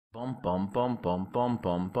Bum bum bum bum bum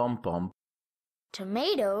bum bum bum.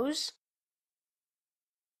 Tomatoes?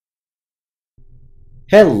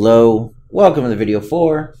 Hello, welcome to the video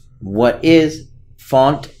for what is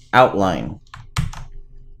font outline.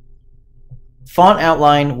 Font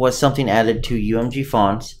outline was something added to UMG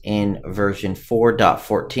fonts in version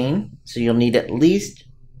 4.14, so you'll need at least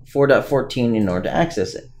 4.14 in order to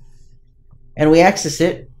access it. And we access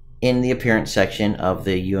it in the appearance section of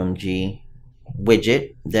the UMG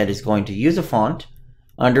widget that is going to use a font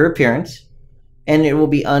under appearance, and it will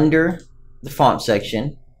be under the font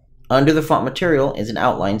section. Under the font material is an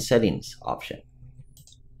outline settings option.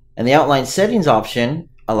 And the outline settings option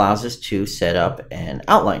allows us to set up an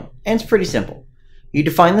outline. And it's pretty simple. You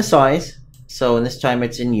define the size. So in this time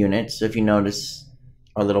it's in units. So if you notice,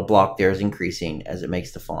 our little block there is increasing as it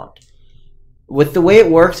makes the font. With the way it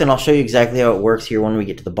works, and I'll show you exactly how it works here when we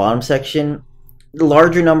get to the bottom section, the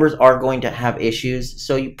larger numbers are going to have issues.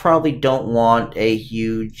 So you probably don't want a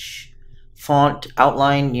huge font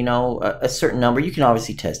outline, you know, a certain number. You can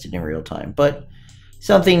obviously test it in real time, but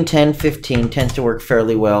something 10, 15 tends to work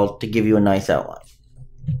fairly well to give you a nice outline.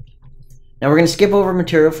 Now we're going to skip over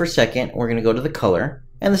material for a second. We're going to go to the color,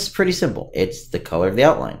 and this is pretty simple. It's the color of the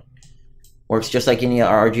outline. Works just like any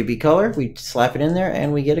RGB color. We slap it in there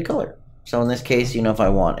and we get a color. So in this case, you know, if I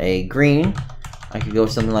want a green, I could go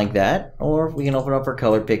something like that, or we can open up our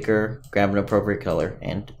color picker, grab an appropriate color,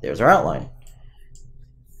 and there's our outline.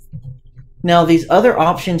 Now these other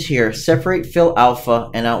options here, separate, fill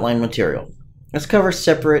alpha, and outline material. Let's cover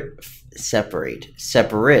separate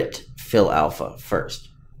fill alpha first.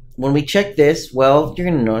 When we check this, well, you're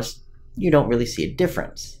going to notice you don't really see a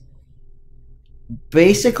difference.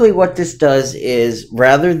 Basically what this does is,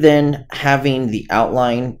 rather than having the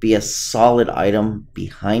outline be a solid item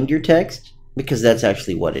behind your text, because that's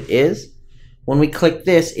actually what it is, when we click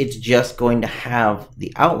this, it's just going to have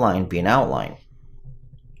the outline be an outline.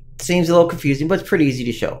 Seems a little confusing, but it's pretty easy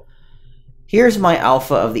to show. Here's my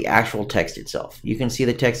alpha of the actual text itself. You can see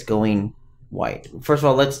the text going white. First of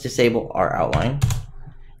all, let's disable our outline.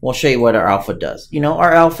 We'll show you what our alpha does. You know,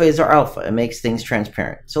 our alpha is our alpha. It makes things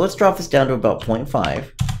transparent. So let's drop this down to about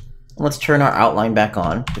 0.5. Let's turn our outline back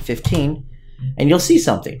on to 15, and you'll see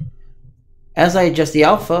something. As I adjust the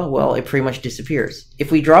alpha, well, it pretty much disappears.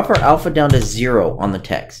 If we drop our alpha down to 0 on the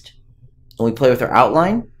text, and we play with our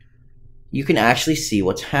outline, you can actually see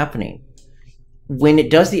what's happening. When it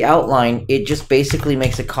does the outline, it just basically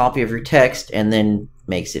makes a copy of your text and then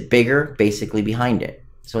makes it bigger, basically behind it.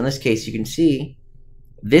 So in this case, you can see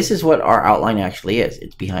this is what our outline actually is.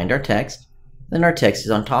 It's behind our text, then our text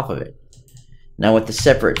is on top of it. Now with the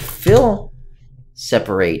separate fill,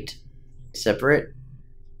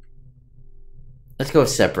 let's go with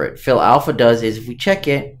separate. Fill alpha does is, if we check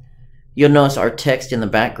it, you'll notice our text in the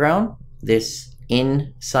background, this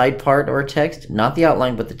inside part of our text, not the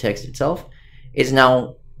outline but the text itself, is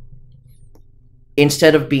now,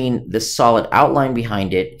 instead of being the solid outline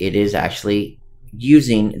behind it, it is actually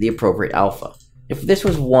using the appropriate alpha. If this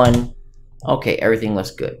was 1, okay, everything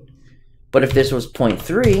looks good. But if this was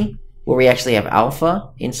 0.3, where we actually have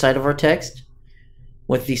alpha inside of our text,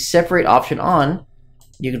 with the separate option on,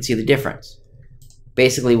 you can see the difference.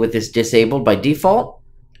 Basically, with this disabled by default,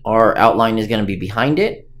 our outline is going to be behind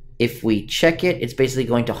it. If we check it, it's basically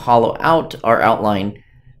going to hollow out our outline.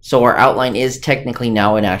 So our outline is technically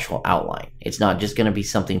now an actual outline. It's not just going to be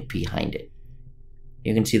something behind it.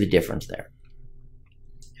 You can see the difference there.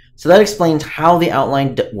 So that explains how the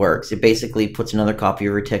outline works. It basically puts another copy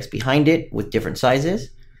of your text behind it with different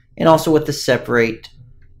sizes, and also what the separate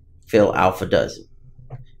fill alpha does.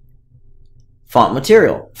 Font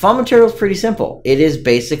material. Font material is pretty simple. It is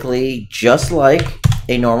basically just like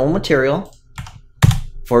a normal material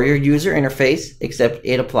for your user interface, except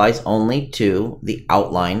it applies only to the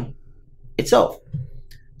outline itself.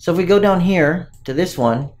 So if we go down here to this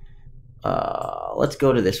one, let's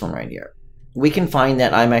go to this one right here. We can find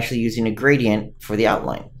that I'm actually using a gradient for the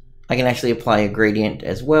outline. I can actually apply a gradient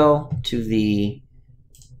as well to the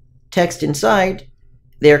text inside.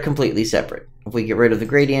 They are completely separate. If we get rid of the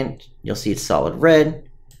gradient, you'll see it's solid red.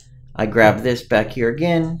 I grab this back here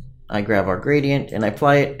again. I grab our gradient and I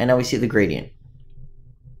apply it, and now we see the gradient.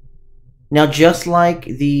 Now, just like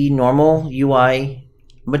the normal UI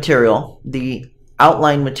material, the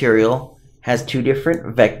outline material has two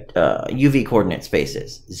different UV coordinate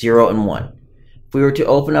spaces, 0 and 1. If we were to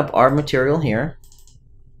open up our material here,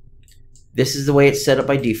 this is the way it's set up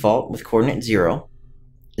by default with coordinate 0.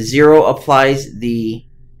 0 applies the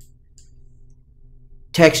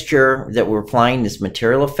texture that we're applying, this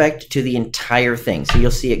material effect, to the entire thing. So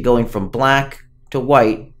you'll see it going from black to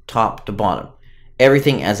white, top to bottom,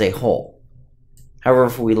 everything as a whole. However,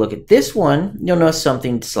 if we look at this one, you'll notice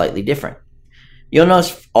something slightly different. You'll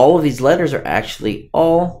notice all of these letters are actually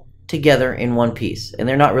all together in one piece, and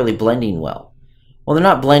they're not really blending well. Well, they're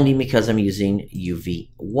not blending because I'm using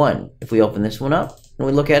UV1. If we open this one up and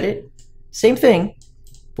we look at it, same thing,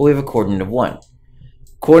 but we have a coordinate of 1.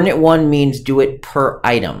 Coordinate 1 means do it per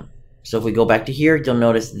item. So if we go back to here, you'll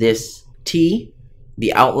notice this T,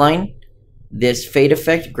 the outline, this fade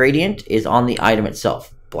effect gradient is on the item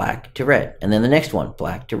itself, black to red. And then the next one,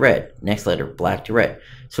 black to red. Next letter, black to red.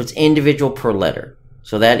 So it's individual per letter.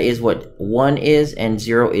 So that is what 1 is, and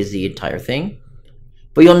 0 is the entire thing.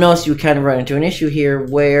 But you'll notice you kind of run into an issue here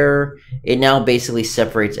where it now basically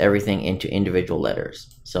separates everything into individual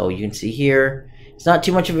letters. So you can see here, it's not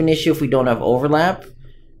too much of an issue if we don't have overlap,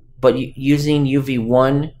 but using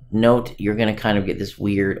UV1, note you're going to kind of get this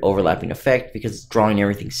weird overlapping effect because it's drawing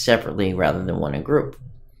everything separately rather than one in group.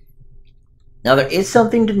 Now there is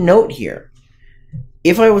something to note here.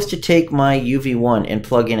 If I was to take my UV1 and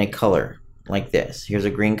plug in a color like this, here's a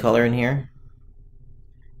green color in here,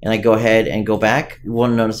 and I go ahead and go back, you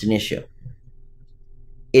won't notice an issue.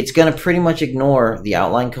 It's going to pretty much ignore the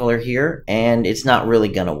outline color here, and it's not really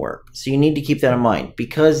going to work. So you need to keep that in mind.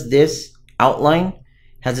 Because this outline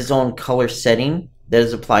has its own color setting that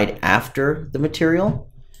is applied after the material,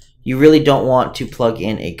 you really don't want to plug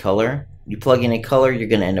in a color. You plug in a color, you're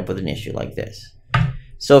going to end up with an issue like this.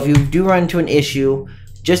 So if you do run into an issue,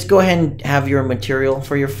 just go ahead and have your material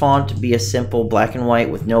for your font be a simple black and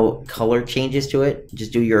white with no color changes to it.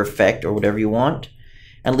 Just do your effect or whatever you want,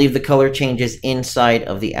 and leave the color changes inside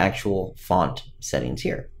of the actual font settings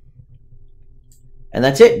here. And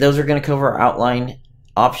that's it. Those are going to cover our outline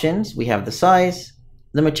options. We have the size,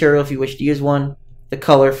 the material if you wish to use one, the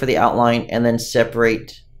color for the outline, and then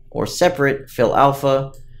separate or separate fill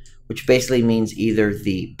alpha, which basically means either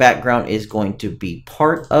the background is going to be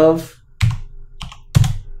part of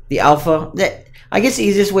the alpha. I guess the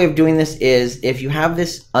easiest way of doing this is if you have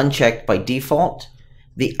this unchecked by default,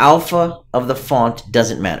 the alpha of the font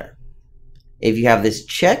doesn't matter. If you have this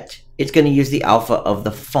checked, it's going to use the alpha of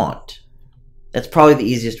the font. That's probably the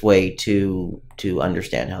easiest way to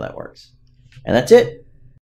understand how that works. And that's it.